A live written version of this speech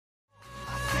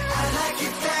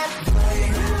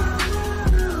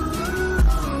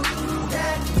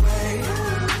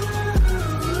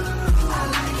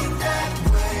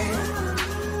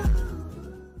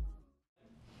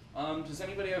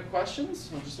questions?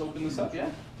 I'll just open this up, yeah?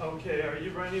 Okay, are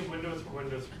you running Windows or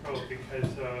Windows Pro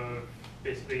because of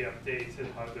basically updates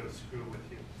and how those screw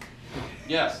with you?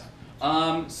 Yes.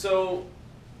 So,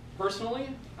 personally,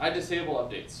 I disable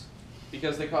updates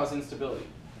because they cause instability.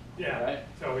 Yeah, right?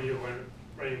 so you're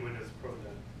running Windows Pro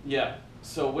then? Yeah,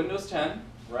 so Windows 10,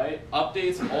 right?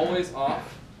 Updates always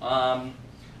off.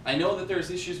 I know that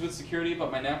there's issues with security,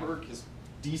 but my network is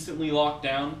decently locked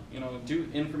down. You know, do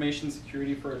information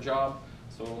security for a job,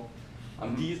 so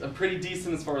I'm pretty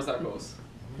decent as far as that goes.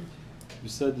 You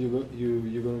said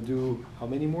you're gonna do how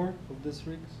many more of these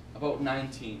rigs? About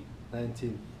 19.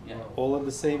 19. Yeah. All at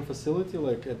the same facility,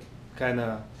 like at kind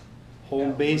of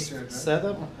home-based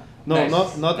setup? No,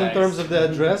 Nice. not in terms of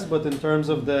the address, but in terms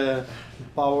of the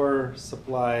power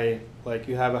supply. Like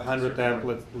you have 100 amp,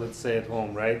 let's say at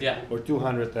home, right? Yeah. Or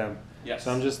 200 amp. Yes.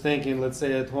 So I'm just thinking, let's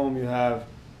say at home you have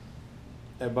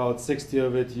about 60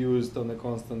 of it used on a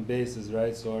constant basis,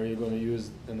 right? So are you going to use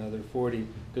another 40?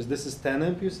 Because this is 10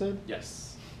 amp, you said?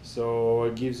 Yes. So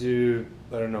it gives you,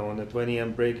 I don't know, on a 20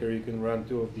 amp breaker you can run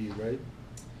 2 of these, right?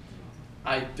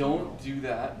 I don't do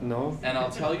that. No? And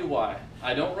I'll tell you why.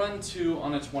 I don't run 2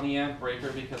 on a 20 amp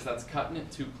breaker because that's cutting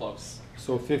it too close.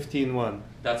 So 15-1.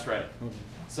 That's right. Okay.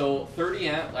 So 30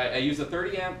 amp, I use a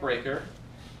 30 amp breaker,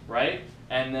 right?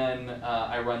 And then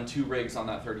I run 2 rigs on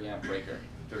that 30 amp breaker.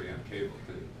 30 amp cable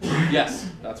too. Yes,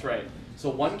 that's right. So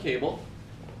 1 cable,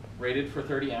 rated for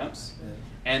 30 amps, Yeah.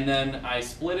 and then I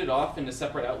split it off into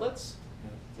separate outlets,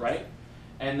 right?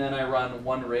 And then I run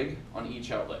 1 rig on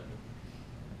each outlet.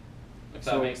 If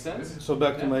that makes sense? So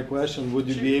back to Yeah. my question, would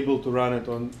you be able to run it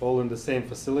on all in the same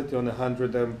facility on a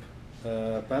 100 amp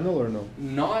panel or no?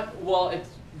 Not, well,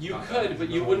 you could, but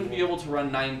you wouldn't be able to run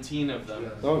 19 of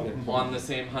them Okay. on the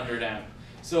same 100 amp.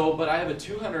 So, but I have a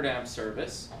 200 amp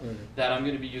service Okay. that I'm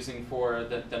going to be using for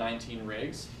the 19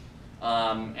 rigs,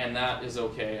 and that is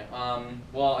okay.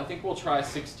 Well, I think we'll try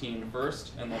 16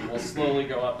 first, and then we'll slowly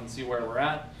go up and see where we're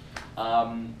at.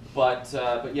 But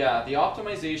yeah, the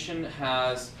optimization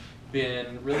has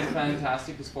been really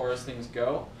fantastic as far as things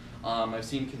go. I've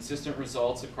seen consistent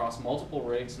results across multiple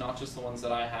rigs, not just the ones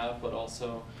that I have, but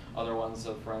also other ones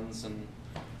of friends and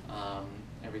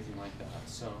everything like that.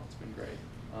 So it's been great.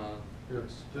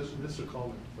 Yes, just a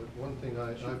comment, but one thing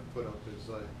I've put up is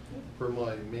for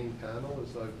my main panel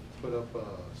is I've put up a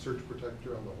surge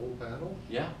protector on the whole panel.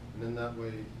 Yeah. And then that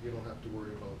way you don't have to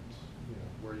worry about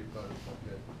where you've got it plugged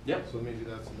in. Yep. So maybe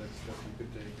that's the next step you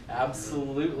could take.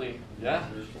 Absolutely. Yeah.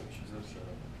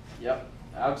 Yep.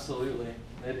 Absolutely.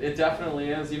 It definitely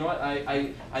is. You know what?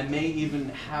 I may even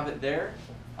have it there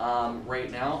right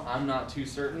now. I'm not too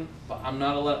certain, but I'm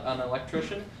not an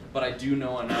electrician, but I do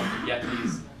know enough to get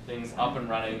these things up and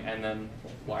running and then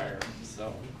wire them.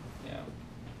 So, yeah.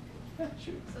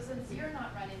 Shoot. So since you're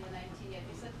not running the 19 yet,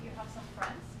 you said you have some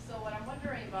friends. So what I'm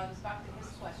wondering about is back to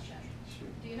his question.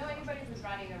 Shoot. Do you know anybody who's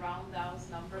running around those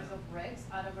numbers of rigs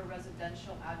out of a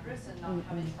residential address and not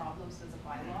having problems with the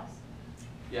bylaws?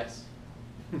 Yes.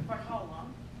 For how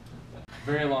long?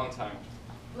 Very long time.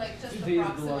 Like just Days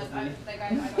approximate, velocity. I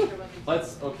don't remember.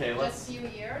 Let's Just few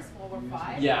years, over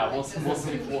 5? Yeah, Or we'll like just we'll a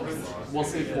say few 4. weeks? We'll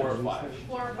say 4 or 5.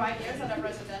 4 or 5 years at a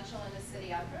residential in a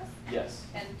city address? Yes.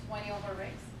 And 20 over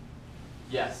rigs?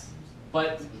 Yes.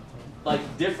 But like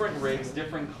different rigs,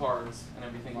 different cards, and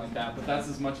everything like that. But that's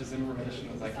as much as information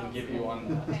as I can give you on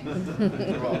that.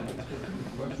 You're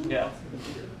welcome. Yeah.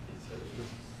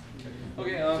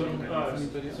 Okay.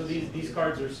 So these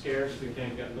cards are scarce. We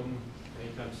can't get them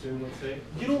anytime soon, let's say.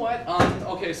 You know what?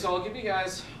 Okay, so I'll give you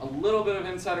guys a little bit of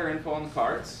insider info on the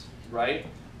cards, right?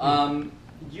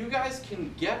 You guys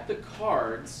can get the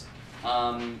cards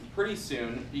pretty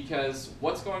soon because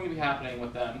what's going to be happening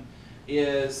with them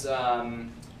is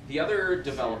the other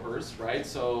developers, right?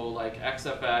 So like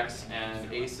XFX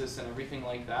and Asus and everything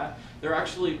like that, they're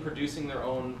actually producing their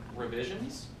own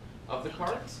revisions of the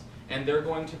cards, and they're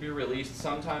going to be released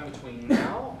sometime between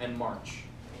now and March,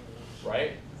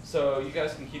 right? So you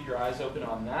guys can keep your eyes open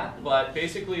on that. But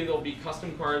basically, there'll be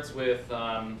custom cards with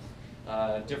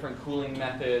different cooling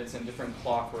methods and different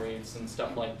clock rates and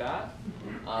stuff like that.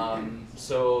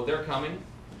 So they're coming,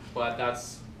 but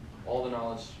that's all the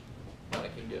knowledge that I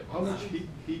can give. How much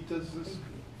heat does this?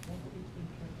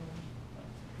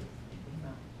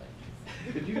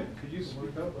 Could you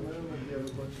speak up a minute if you have a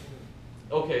question?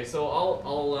 Okay, so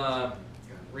I'll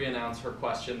re-announce her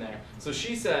question there. So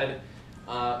she said,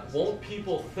 won't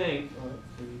people think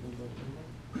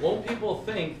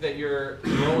that you're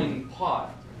growing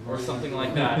pot or something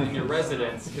like that in your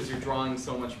residence because you're drawing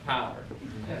so much power?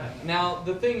 Now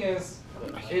the thing is,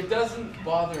 it doesn't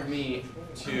bother me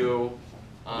to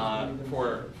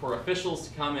for officials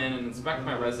to come in and inspect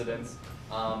my residence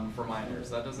for miners.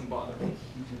 That doesn't bother me.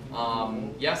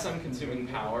 Yes, I'm consuming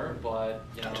power, but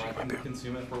you know, I can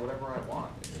consume it for whatever I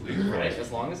want, right?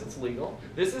 As long as it's legal.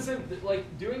 This isn't, like,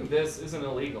 doing this isn't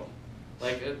illegal.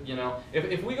 Like, you know,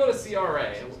 if we go to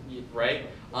CRA, right,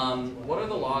 what are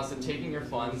the laws of taking your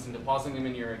funds and depositing them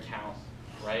in your account,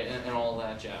 right, and all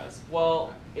that jazz?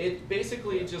 Well, it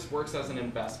basically just works as an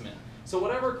investment. So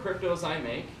whatever cryptos I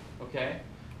make, okay,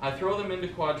 I throw them into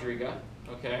Quadriga,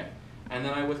 okay, and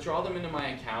then I withdraw them into my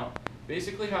account.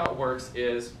 Basically how it works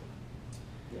is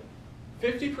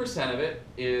 50% of it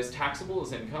is taxable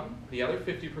as income. The other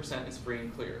 50% is free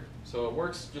and clear. So it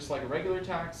works just like a regular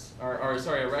tax, or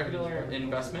sorry, a regular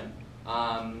investment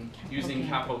using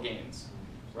capital gains,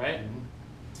 right?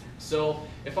 So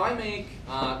if I make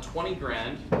 20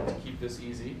 grand, to keep this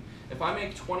easy, if I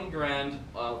make 20 grand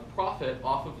of profit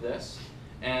off of this,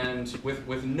 and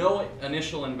with no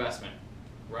initial investment,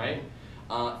 right?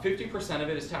 50% of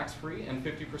it is tax-free, and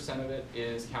 50% of it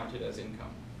is counted as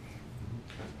income.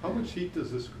 How much heat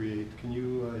does this create? Can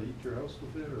you heat your house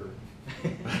with it, or?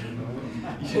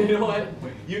 You know what?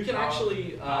 You can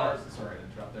actually. Power, sorry to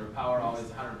interrupt there. Power always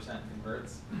 100%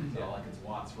 converts, so like it's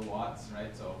watts for watts,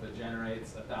 right? So if it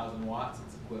generates 1,000 watts,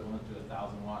 it's equivalent to a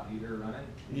 1,000-watt heater running.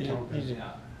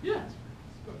 Yeah.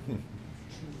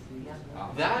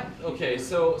 That okay.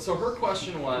 So her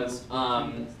question was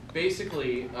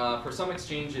basically for some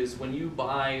exchanges, when you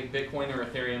buy Bitcoin or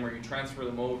Ethereum, or you transfer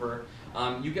them over,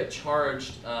 you get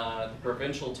charged the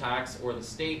provincial tax or the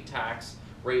state tax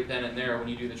right then and there when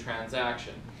you do the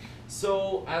transaction.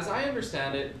 So as I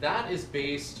understand it, that is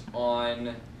based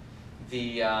on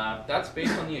the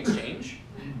exchange,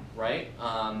 right?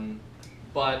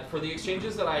 But for the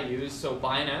exchanges that I use, so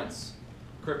Binance,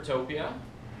 Cryptopia,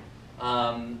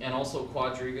 and also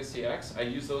Quadriga CX, I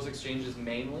use those exchanges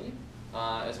mainly,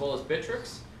 as well as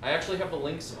Bittrex. I actually have the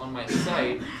links on my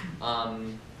site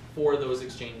for those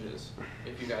exchanges,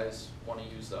 if you guys want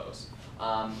to use those.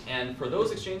 And for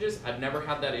those exchanges, I've never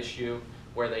had that issue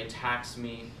where they tax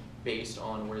me based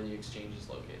on where the exchange is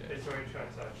located. It's only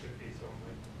transaction fees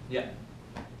only. Yeah.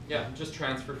 Yeah, just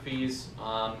transfer fees,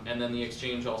 and then the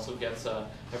exchange also gets a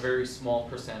very small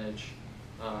percentage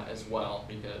as well,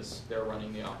 because they're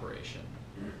running the operation.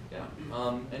 Yeah.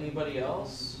 Anybody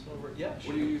else? Yeah.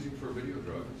 What are you using for video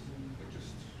drivers? Like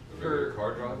just For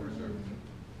car drivers, or?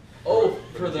 Oh,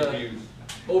 for the GPUs?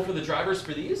 oh, for the drivers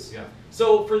for these? Yeah.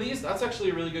 So for these, that's actually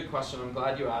a really good question. I'm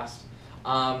glad you asked.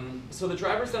 So the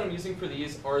drivers that I'm using for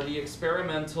these are the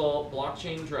experimental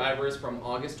blockchain drivers from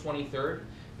August 23rd.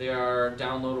 They are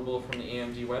downloadable from the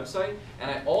AMD website.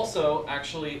 And I also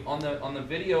actually, on the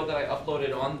video that I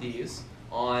uploaded on these,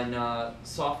 on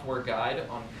software guide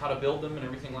on how to build them and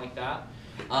everything like that,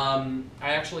 I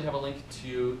actually have a link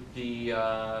to the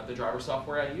driver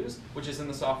software I use, which is in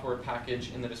the software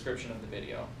package in the description of the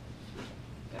video.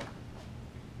 Yeah.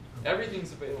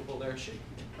 Everything's available there.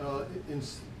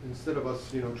 Instead of us,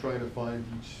 trying to find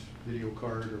each video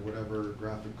card or whatever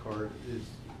graphic card,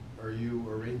 are you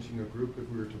arranging a group if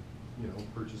we were to,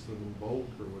 purchase them in bulk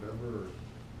or whatever, or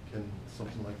can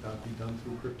something like that be done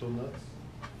through Cryptonuts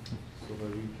so that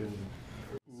we can?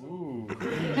 Ooh,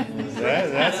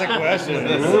 that's a question.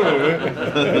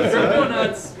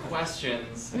 Cryptonuts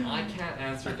questions I can't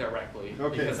answer directly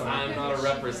because I'm not a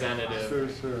representative.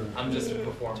 Sure. I'm just a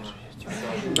performer.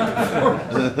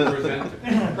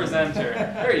 Presenter.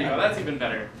 There you go. That's even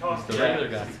better. The regular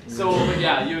guy. So, but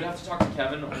yeah, you would have to talk to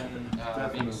Kevin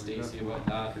and maybe Stacy about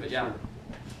that. But yeah.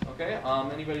 Okay.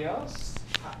 Anybody else?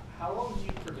 How long do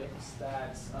you predict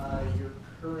that your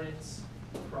current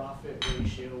profit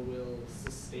ratio will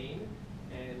sustain?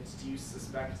 And do you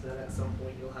suspect that at some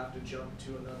point you'll have to jump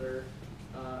to another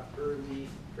early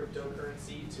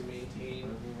cryptocurrency to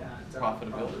maintain that profit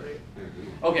Profitability. rate?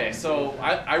 Okay, so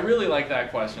I really like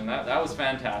that question. That was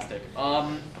fantastic.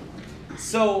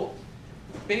 So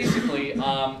basically,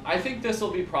 I think this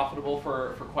will be profitable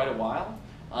for quite a while.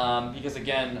 Because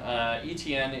again,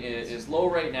 ETN is low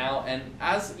right now, and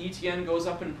as ETN goes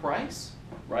up in price,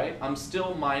 right, I'm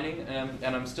still mining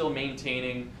and I'm still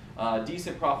maintaining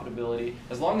decent profitability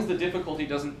as long as the difficulty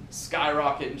doesn't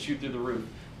skyrocket and shoot through the roof.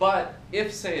 But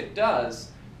if, say, it does,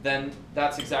 then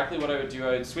that's exactly what I would do.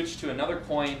 I would switch to another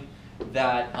coin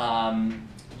that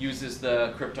uses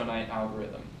the Cryptonite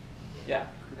algorithm. Yeah.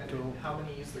 And how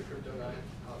many use the Cryptonite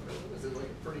algorithm? Is it like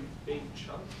a pretty big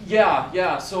chunk?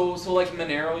 Yeah. So like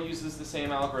Monero uses the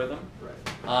same algorithm. Right.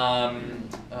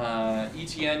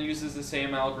 ETN uses the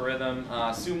same algorithm.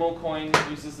 Sumo Coin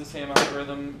uses the same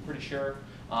algorithm, pretty sure.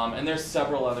 And there's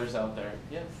several others out there.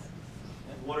 Yes.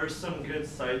 What are some good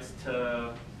sites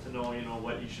to know,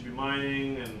 what you should be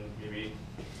mining, and maybe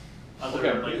other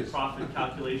Okay. like profit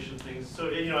calculation things. So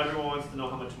everyone wants to know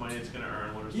how much money it's going to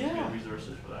earn. What are some Yeah. good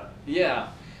resources for that? Yeah.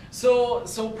 So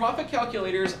profit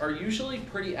calculators are usually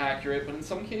pretty accurate, but in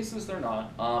some cases they're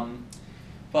not.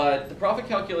 But the profit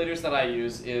calculators that I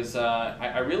use is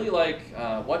I really like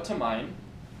What to Mine.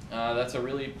 That's a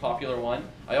really popular one.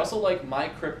 I also like My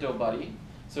Crypto Buddy.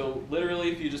 So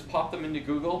literally, if you just pop them into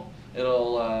Google,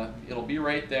 it'll be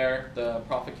right there. The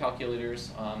profit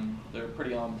calculators, they're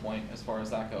pretty on point as far as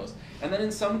that goes. And then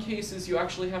in some cases, you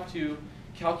actually have to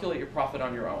calculate your profit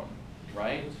on your own,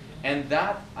 right? And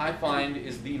that I find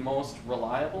is the most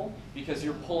reliable because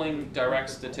you're pulling direct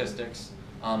statistics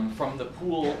from the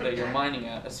pool that you're mining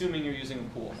at, assuming you're using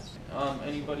a pool.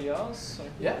 Anybody else?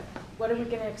 Yeah. What are we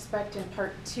going to expect in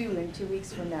part 2 in 2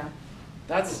 weeks from now?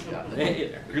 That's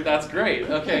great.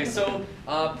 Okay, so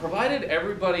provided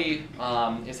everybody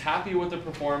is happy with the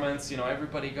performance,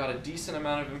 everybody got a decent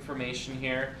amount of information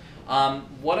here.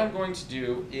 What I'm going to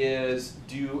do is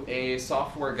do a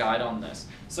software guide on this.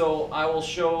 So I will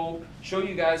show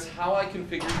you guys how I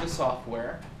configured the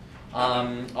software.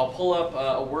 I'll pull up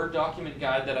a Word document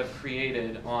guide that I've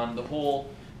created on the whole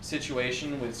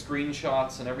situation with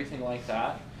screenshots and everything like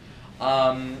that.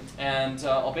 And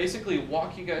I'll basically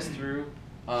walk you guys through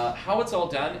how it's all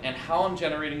done and how I'm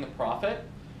generating the profit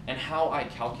and how I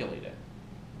calculate it.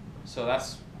 So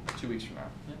that's 2 weeks from now.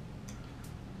 Yeah.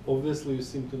 Obviously, you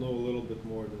seem to know a little bit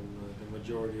more than the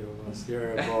majority of us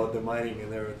here about the mining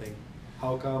and everything.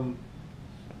 How come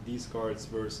these cards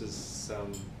versus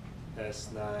some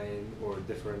S9 or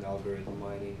different algorithm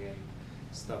mining and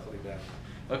stuff like that?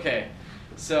 Okay,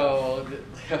 so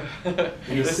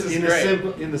this is in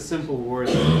great. In the simple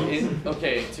words.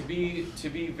 Okay, to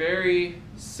be very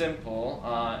simple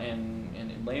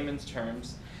in layman's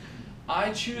terms,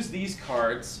 I choose these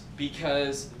cards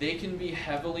because they can be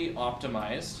heavily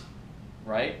optimized,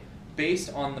 right,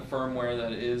 based on the firmware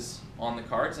that is on the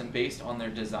cards and based on their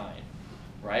design,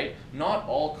 right? Not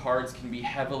all cards can be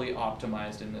heavily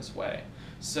optimized in this way.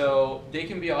 So they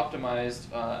can be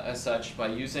optimized as such by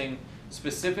using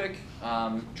specific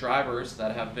drivers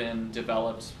that have been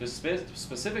developed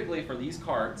specifically for these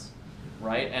cards,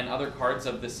 right, and other cards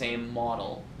of the same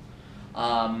model.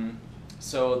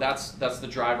 So that's the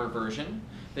driver version.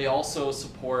 They also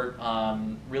support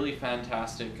really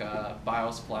fantastic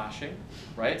BIOS flashing,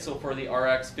 right? So for the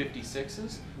RX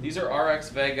 56s, these are RX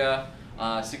Vega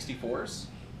 64s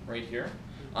right here.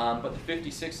 But the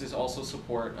 56s also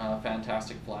support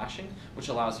fantastic flashing, which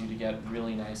allows you to get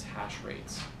really nice hash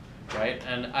rates, right?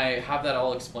 And I have that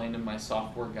all explained in my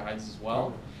software guides as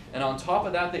well. And on top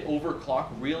of that, they overclock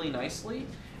really nicely.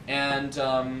 And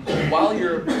while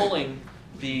you're pulling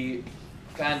the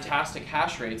fantastic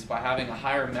hash rates by having a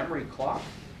higher memory clock,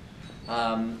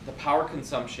 the power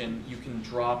consumption you can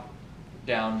drop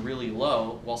down really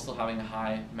low while still having a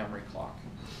high memory clock,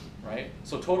 right?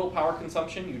 So total power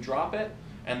consumption, you drop it,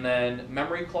 and then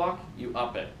memory clock, you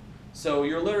up it. So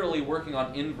you're literally working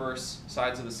on inverse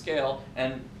sides of the scale,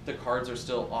 and the cards are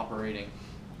still operating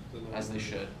as they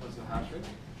should. What's the hash rate?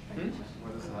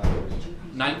 What is the hash rate?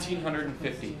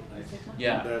 1950.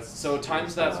 Yeah. So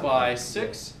times that by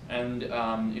 6, and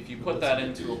if you put that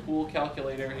into a pool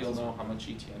calculator, you'll know how much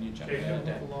ETN you generate a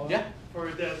day. Yeah.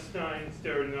 For the S9s,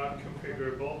 they're not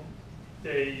configurable.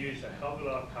 They use a hell of a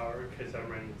lot of power because I'm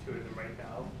running 2 of them right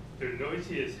now. They're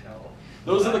noisy as hell.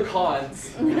 Those are the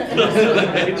cons. Those are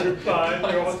the major cons.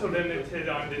 They're also limited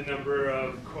on the number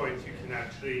of coins you can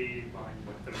actually mine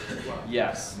with them as well.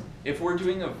 Yes. If we're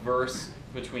doing a verse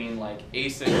between like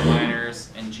ASIC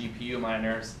miners and GPU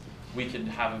miners, we could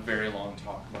have a very long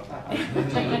talk about that.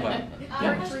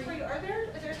 Question for you. Are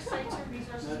there sites or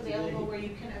resources available where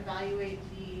you can evaluate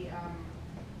the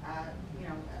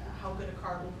how good a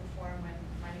card will perform when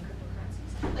mining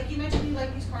cryptocurrencies? Like you mentioned, you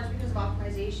like these cards because of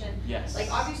optimization. Yes.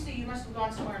 Like obviously, you must have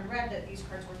gone somewhere and read that these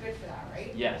cards were good for that,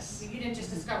 right? Yes. You didn't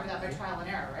just discover that by trial and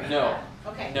error, right? No.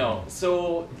 Okay. No.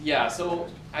 So yeah. So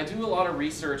I do a lot of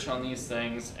research on these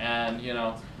things, and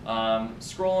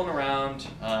scrolling around,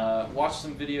 watch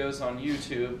some videos on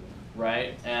YouTube,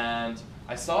 right? And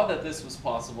I saw that this was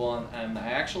possible, and I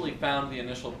actually found the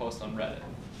initial post on Reddit,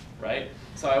 right?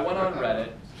 So I went on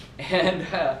Reddit, and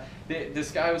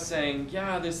this guy was saying,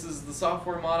 yeah, this is the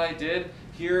software mod I did.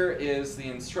 Here is the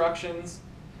instructions.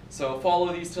 So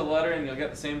follow these to the letter, and you'll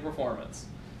get the same performance,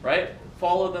 right?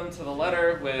 Follow them to the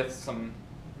letter with some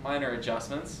minor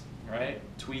adjustments, right?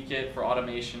 Tweak it for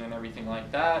automation and everything like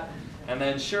that. And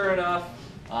then sure enough,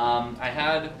 I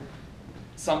had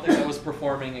something that was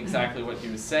performing exactly what he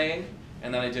was saying,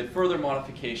 and then I did further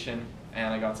modification,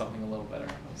 and I got something a little better.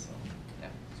 So, yeah.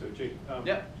 So Jake,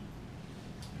 yeah.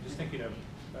 just thinking of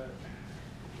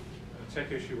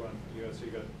tech issue on, so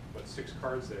you got, what, 6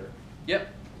 cards there? Yep.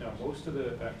 Now, most of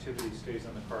the activity stays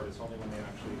on the card. It's only when they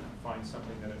actually find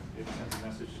something that it sends a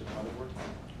message to the motherboard.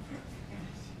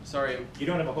 Sorry. You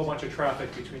don't have a whole bunch of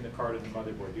traffic between the card and the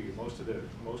motherboard, do you? Most of the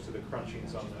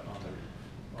crunching's on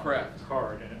the Correct.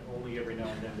 card, and only every now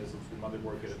and then does the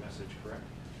motherboard get a message, correct?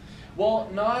 Well,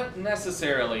 not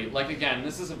necessarily. Like, again,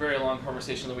 this is a very long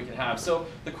conversation that we could have. So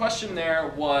the question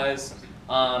there was,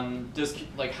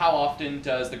 how often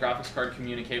does the graphics card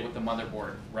communicate with the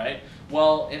motherboard, right?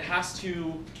 Well, it has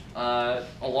to a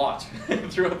lot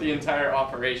throughout the entire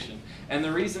operation. And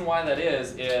the reason why that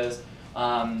is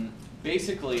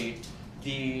basically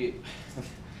the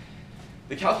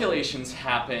calculations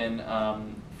happen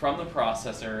from the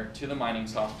processor to the mining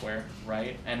software,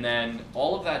 right? And then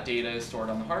all of that data is stored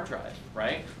on the hard drive,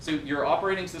 right? So your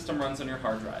operating system runs on your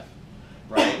hard drive,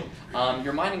 right?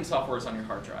 Your mining software is on your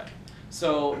hard drive.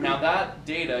 So now that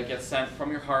data gets sent from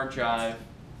your hard drive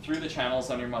through the channels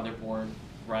on your motherboard,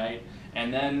 right?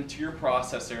 And then to your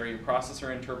processor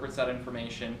interprets that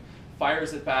information,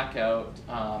 fires it back out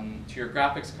to your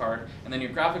graphics card, and then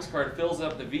your graphics card fills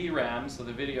up the VRAM, so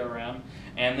the video RAM,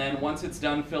 and then once it's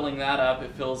done filling that up,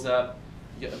 it fills up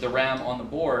the RAM on the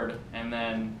board, and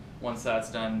then once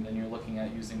that's done, then you're looking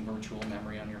at using virtual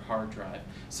memory on your hard drive.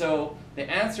 So the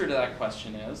answer to that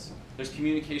question is, there's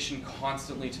communication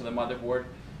constantly to the motherboard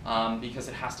because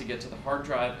it has to get to the hard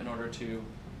drive in order to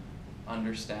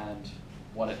understand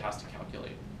what it has to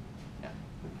calculate. Yeah.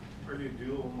 Are you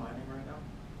dual mining right now?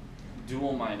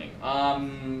 Dual mining.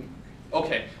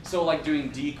 Okay, so like doing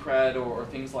decred or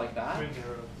things like that?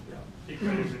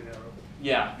 Decred is narrow.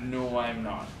 Yeah, no, I'm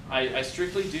not. I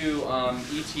strictly do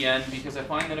ETN because I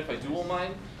find that if I dual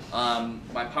mine,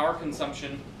 my power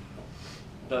consumption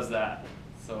does that.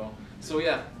 So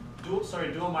yeah.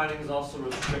 Dual mining is also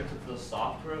restricted to the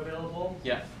software available.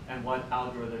 Yeah. And what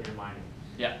algorithm you're mining.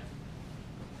 Yeah.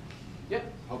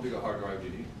 Yep. How big a hard drive do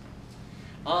you need?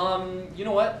 You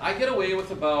know what? I get away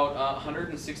with about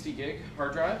 160 gig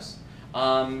hard drives.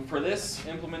 For this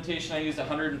implementation, I used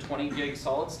 120 gig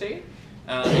solid state.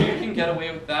 You can get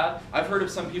away with that. I've heard of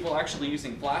some people actually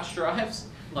using flash drives,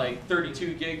 like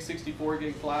 32 gig, 64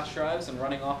 gig flash drives, and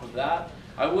running off of that.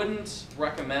 I wouldn't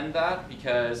recommend that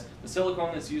because the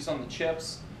silicone that's used on the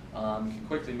chips can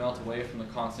quickly melt away from the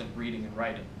constant reading and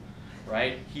writing,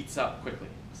 right? Heats up quickly.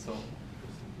 So.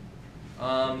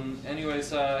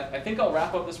 Anyways, I think I'll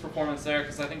wrap up this performance there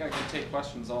because I think I can take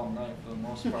questions all night for the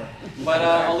most part. But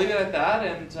I'll leave it at that,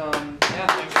 and yeah,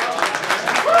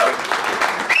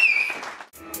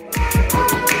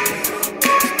 thanks.